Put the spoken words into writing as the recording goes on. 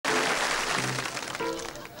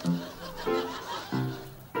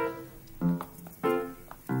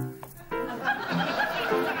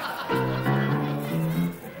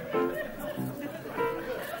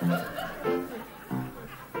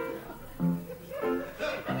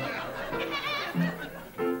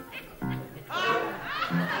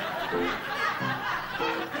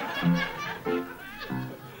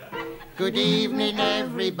Good evening,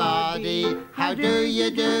 everybody. How do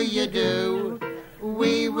you do?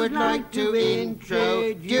 We would like to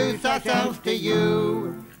introduce ourselves to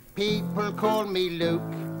you. People call me Luke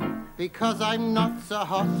because I'm not so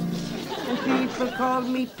hot. And people call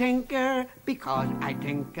me Tinker because I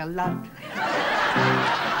think a lot.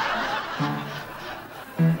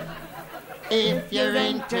 If you're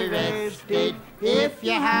interested, if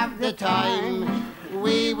you have the time,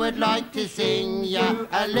 we would like to sing you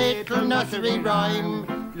a little nursery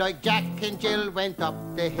rhyme, like Jack and Jill went up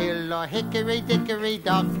the hill, or hickory dickory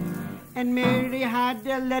dock. And Mary had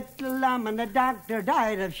a little lamb and the doctor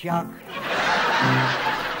died of shock.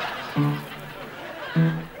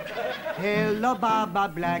 Hello, Baba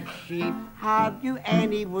Black Sheep, have you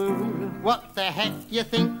any wool? What the heck you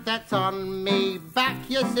think that's on me? Back,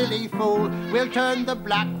 you silly fool. We'll turn the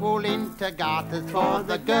black wool into garters for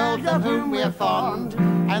the girls of whom we're fond,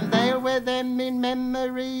 and they'll wear them in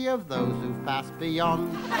memory of those who've passed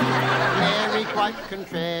beyond. Mary, quite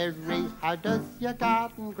contrary, how does your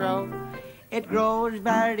garden grow? It grows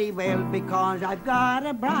very well because I've got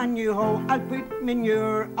a brand new hoe. I'll put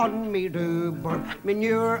manure on me rhubarb,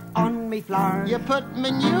 manure on me flower. You put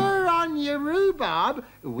manure on your rhubarb?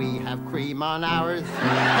 We have cream on ours.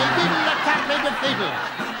 They didn't attack me the fiddle,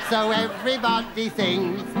 so everybody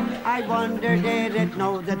sings. I wonder did it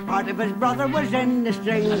know that part of his brother was in the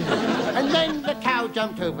strings. And then the cow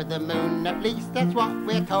jumped over the moon, at least that's what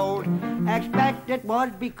we're told. Expect it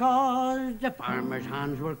was because the farmer's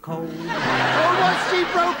hands were cold. Or was she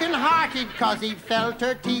broken-hearted 'cause he'd felt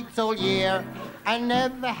her teats all year and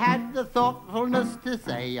never had the thoughtfulness to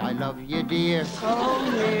say, I love you, dear? Oh,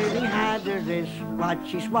 Mary had her this, but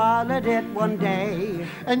she swallowed it one day.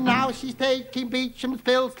 And now she's taking Beecham's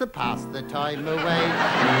pills to pass the time away.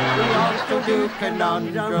 We also do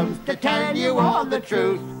conundrums to tell you all the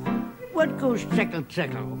truth. What goes trickle,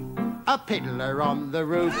 trickle? A piddler on the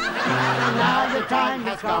roof. Now the time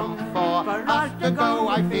has come for us to go,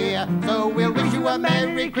 I fear. So we'll wish you a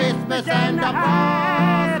Merry Christmas and a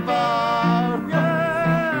prosperous